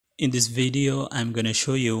In this video, I'm going to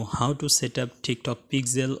show you how to set up TikTok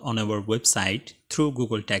pixel on our website through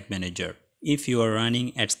Google Tag Manager. If you are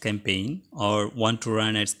running ads campaign or want to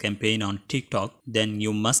run ads campaign on TikTok, then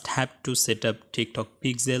you must have to set up TikTok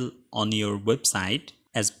pixel on your website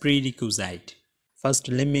as prerequisite. First,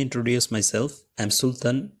 let me introduce myself. I'm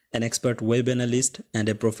Sultan, an expert web analyst and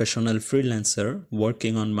a professional freelancer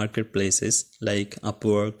working on marketplaces like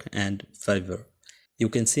Upwork and Fiverr. You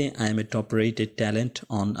can see I am a top-rated talent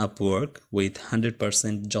on Upwork with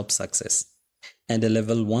 100% job success and a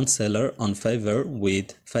level 1 seller on Fiverr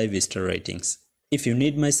with 5-star ratings. If you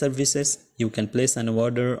need my services, you can place an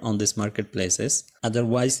order on these marketplaces.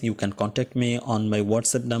 Otherwise, you can contact me on my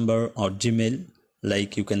WhatsApp number or Gmail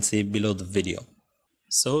like you can see below the video.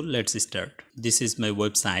 So let's start. This is my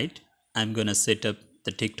website. I'm gonna set up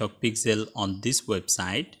the TikTok pixel on this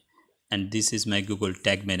website, and this is my Google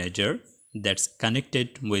Tag Manager that's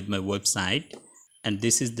connected with my website, and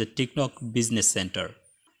this is the TikTok Business Center.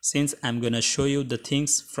 Since I'm gonna show you the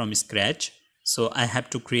things from scratch, so I have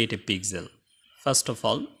to create a pixel. First of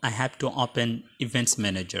all, I have to open Events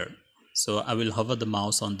Manager. So I will hover the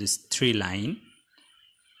mouse on this 3 line,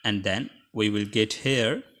 and then we will get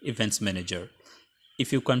here Events Manager.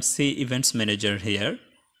 If you can't see Events Manager here,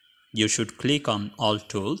 you should click on All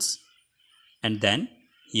Tools, and then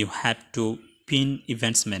you have to pin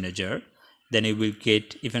Events Manager. Then you will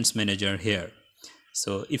get Events Manager here.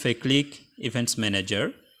 So if I click Events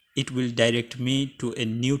Manager, it will direct me to a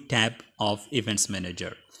new tab of Events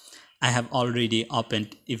Manager. I have already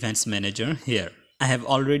opened Events Manager here. I have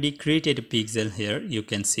already created a pixel here. You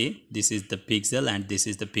can see this is the pixel and this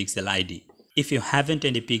is the pixel ID. If you haven't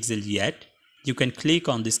any pixel yet, you can click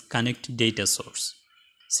on this Connect Data Source.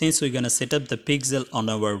 Since we're gonna set up the pixel on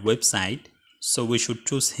our website, so we should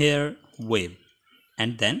choose here Web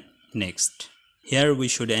and then Next. Here we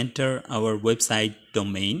should enter our website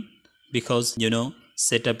domain because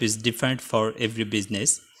setup is different for every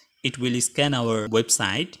business. It will scan our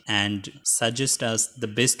website and suggest us the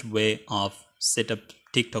best way of set up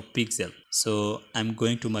TikTok pixel. So I'm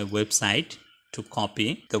going to my website to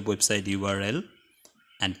copy the website URL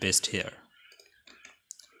and paste here,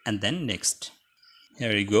 and then next.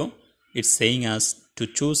 Here we go. It's saying us to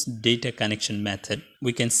choose data connection method.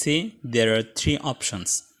 We can see there are 3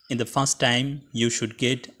 options. In the first time, you should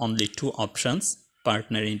get only 2 options,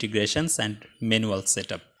 partner integrations and manual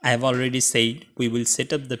setup. I have already said we will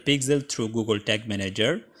set up the pixel through Google Tag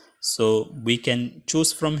Manager. So we can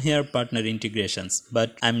choose from here partner integrations,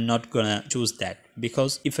 but I'm not gonna choose that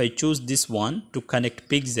because if I choose this one to connect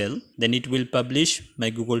pixel, then it will publish my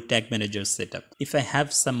Google Tag Manager setup. If I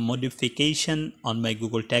have some modification on my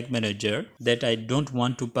Google Tag Manager that I don't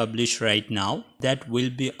want to publish right now, that will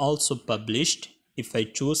be also published if I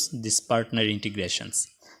choose this partner integrations.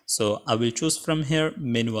 So I will choose from here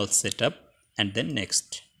manual setup and then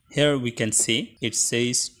next. Here we can see it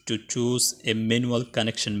says to choose a manual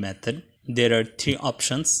connection method. There are 3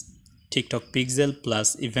 options: TikTok pixel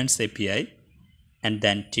plus Events API, and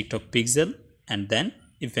then TikTok pixel and then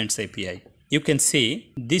Events API. You can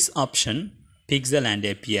see this option pixel and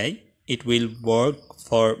API, it will work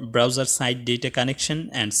for browser side data connection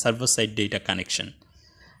and server side data connection,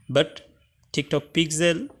 but TikTok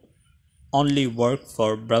pixel only work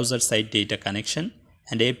for browser side data connection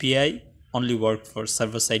and API only work for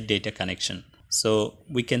server side data connection. So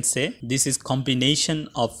we can say this is combination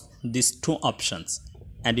of these 2 options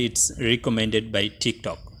and it's recommended by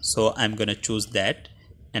TikTok. So I'm gonna choose that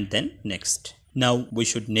and then next. Now we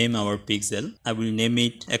should name our pixel. I will name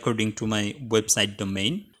it according to my website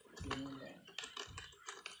domain.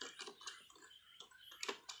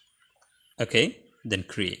 Okay, then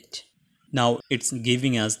create. Now it's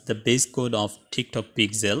giving us the base code of TikTok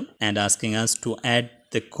pixel and asking us to add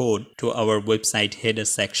the code to our website header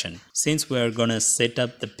section. Since we are gonna set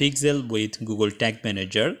up the pixel with Google Tag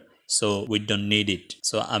Manager, so we don't need it.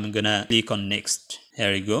 So I'm gonna click on next.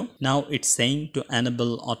 Here we go. Now it's saying to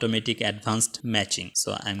enable automatic advanced matching.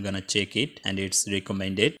 So I'm gonna check it and it's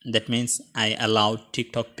recommended. That means I allow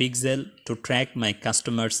TikTok pixel to track my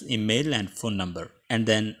customers' email and phone number. And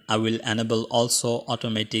then I will enable also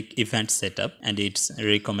automatic event setup and it's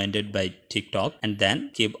recommended by TikTok, and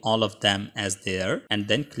then keep all of them as they are and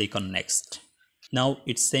then click on next. Now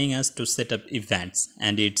it's saying us to set up events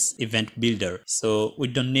and it's event builder. So we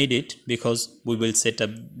don't need it because we will set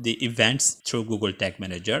up the events through Google Tag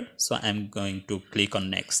Manager. So I'm going to click on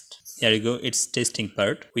next. Here we go. It's testing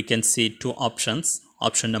part. We can see 2 options.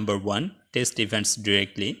 Option number 1, test events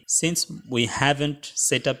directly. Since we haven't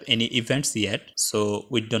set up any events yet, so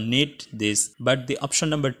we don't need this. But the option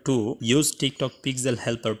number 2, use TikTok Pixel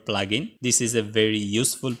Helper plugin. This is a very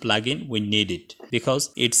useful plugin. We need it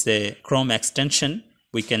because it's a Chrome extension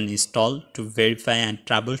we can install to verify and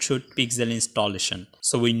troubleshoot Pixel installation.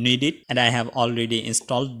 So we need it, and I have already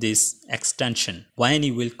installed this extension. When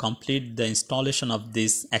you will complete the installation of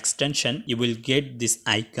this extension, you will get this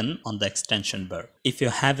icon on the extension bar. If you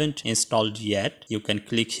haven't installed yet, you can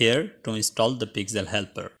click here to install the Pixel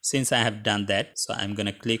Helper. Since I have done that, so I'm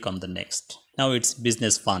gonna click on the next. Now it's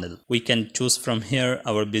business funnel. We can choose from here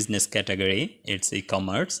our business category. It's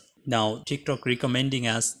e-commerce. Now TikTok recommending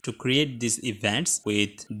us to create these events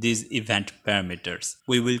with these event parameters.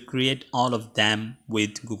 We will create all of them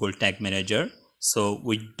with Google Tag Manager, so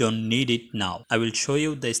we don't need it now. I will show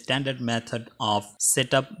you the standard method of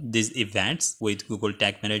set up these events with Google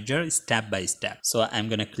Tag Manager step by step. So I'm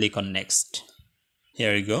gonna click on next.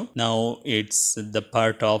 Here we go. Now it's the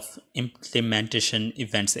part of implementation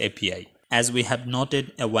events API. As we have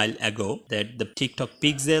noted a while ago that the TikTok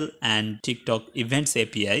Pixel and TikTok Events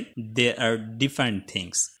API, they are different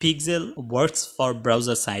things. Pixel works for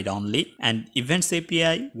browser side only and Events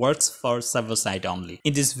API works for server side only.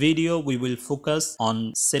 In this video, we will focus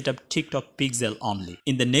on set up TikTok Pixel only.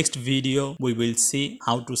 In the next video, we will see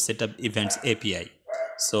how to set up Events API.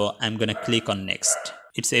 So I'm gonna click on next.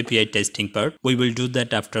 It's API testing part. We will do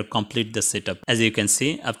that after complete the setup. As you can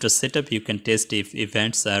see, after setup you can test if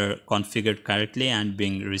events are configured correctly and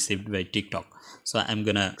being received by TikTok. So I'm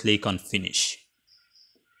gonna click on finish.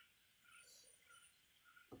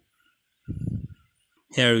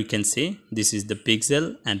 Here you can see this is the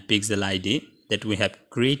Pixel and Pixel ID that we have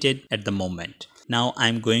created at the moment. Now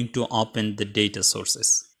I'm going to open the data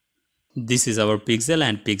sources. This is our Pixel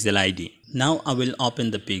and Pixel ID. Now I will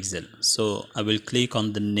open the Pixel. So I will click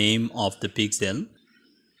on the name of the Pixel.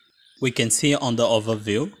 We can see on the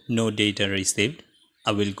overview, no data received.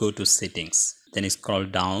 I will go to settings. Then scroll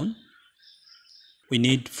down. We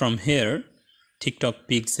need from here TikTok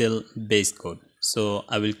Pixel base code. So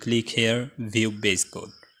I will click here, view base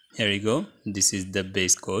code. Here you go. This is the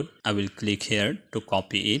base code. I will click here to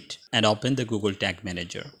copy it and open the Google Tag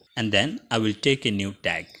Manager. And then I will take a new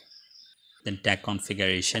tag. Then tag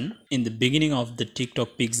configuration. In the beginning of the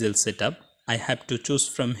TikTok Pixel setup, I have to choose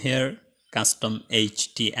from here custom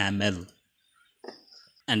HTML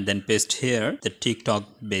and then paste here the TikTok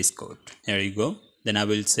base code. Here you go. Then I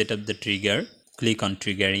will set up the trigger, click on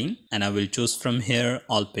triggering, and I will choose from here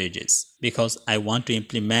all pages because I want to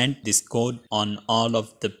implement this code on all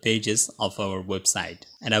of the pages of our website,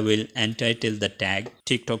 and I will entitle the tag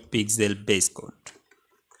TikTok Pixel base code.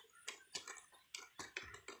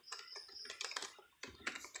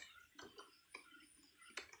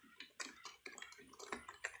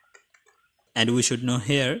 And we should know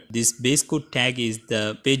here this base code tag is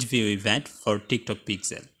the page view event for TikTok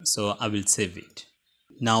Pixel. So I will save it.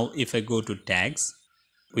 Now if I go to tags,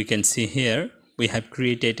 we can see here we have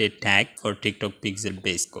created a tag for TikTok Pixel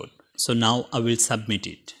base code. So now I will submit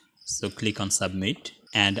it. So click on submit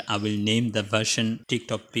and I will name the version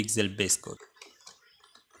TikTok Pixel base code.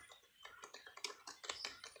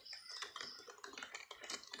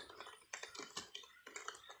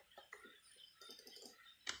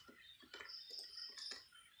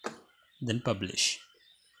 Then publish.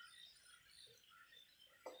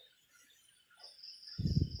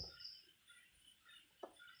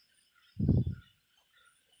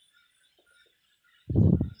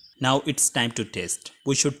 Now it's time to test.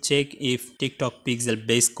 We should check if TikTok Pixel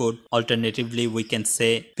base code, alternatively we can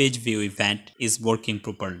say page view event, is working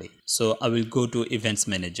properly. So I will go to Events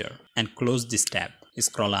Manager and close this tab.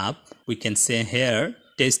 Scroll up. We can say here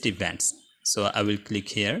test events. So I will click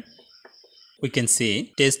here. We can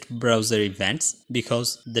see test browser events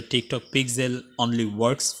because the TikTok Pixel only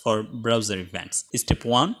works for browser events. Step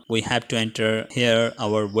 1, we have to enter here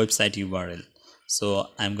our website URL. So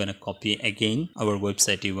I'm gonna copy again our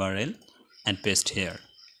website URL and paste here.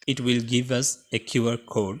 It will give us a QR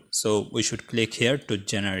code. So we should click here to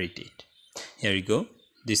generate it. Here you go.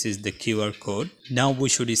 This is the QR code. Now we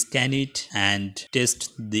should scan it and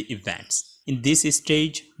test the events. In this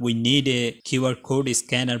stage, we need a QR code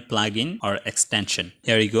scanner plugin or extension.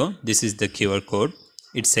 Here you go. This is the QR code.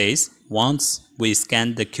 It says once we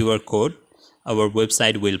scan the QR code, our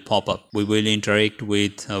website will pop up. We will interact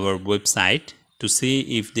with our website to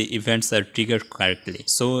see if the events are triggered correctly.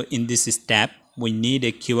 So in this step, we need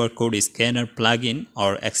a QR code scanner plugin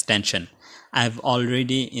or extension. I have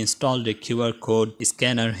already installed a QR code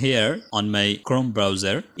scanner here on my Chrome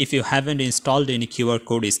browser. If you haven't installed any QR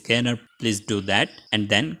code scanner please do that and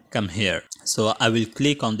then come here. So I will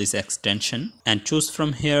click on this extension and choose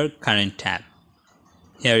from here current tab.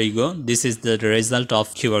 Here you go. This is the result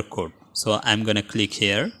of QR code. So I'm gonna click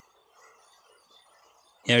here.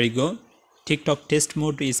 Here you go. TikTok test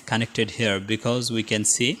mode is connected here because we can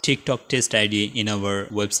see TikTok test ID in our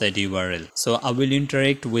website URL. So I will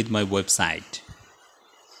interact with my website.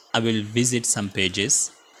 I will visit some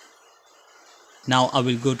pages. Now I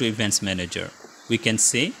will go to Events Manager. We can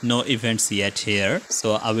see no events yet here.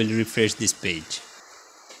 So I will refresh this page.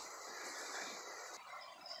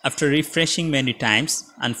 After refreshing many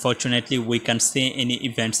times, unfortunately we can't see any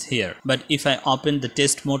events here. But if I open the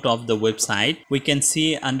test mode of the website, we can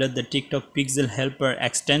see under the TikTok Pixel Helper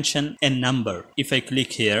extension a number. If I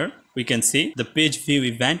click here, we can see the page view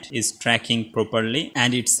event is tracking properly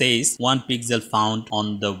and it says 1 pixel found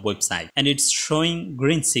on the website and it's showing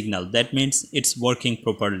green signal. That means it's working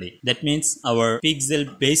properly. That means our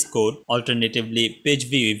pixel base code, alternatively page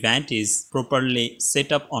view event, is properly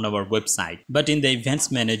set up on our website. But in the Events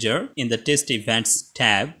Manager, in the Test Events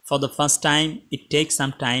tab, for the first time it takes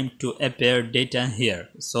some time to appear data here.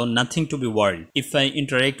 So nothing to be worried. If I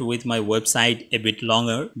interact with my website a bit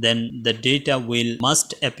longer, then the data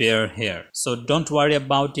must appear here. So don't worry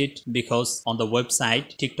about it, because on the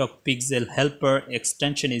website TikTok Pixel Helper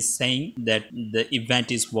extension is saying that the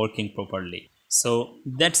event is working properly. So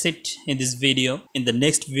that's it in this video. In the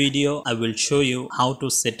next video I will show you how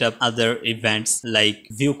to set up other events like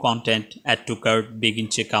view content, add to cart, begin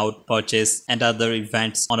checkout, purchase and other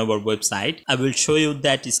events on our website. I will show you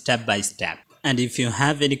that step by step. And if you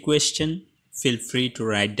have any question, feel free to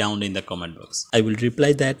write down in the comment box. I will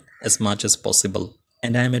reply that as much as possible.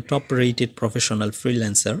 And I am a top rated professional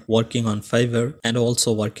freelancer working on Fiverr and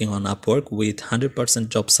also working on Upwork with 100%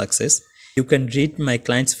 job success. You can read my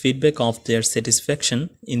clients' feedback of their satisfaction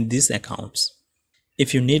in these accounts.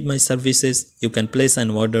 If you need my services, you can place an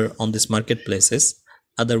order on these marketplaces.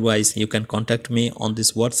 Otherwise, you can contact me on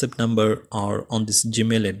this WhatsApp number or on this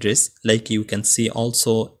Gmail address, like you can see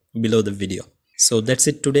also below the video. So that's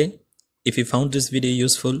it today. If you found this video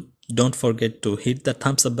useful, don't forget to hit the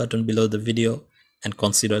thumbs up button below the video and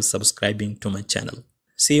consider subscribing to my channel.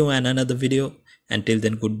 See you in another video. Until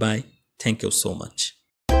then, goodbye. Thank you so much.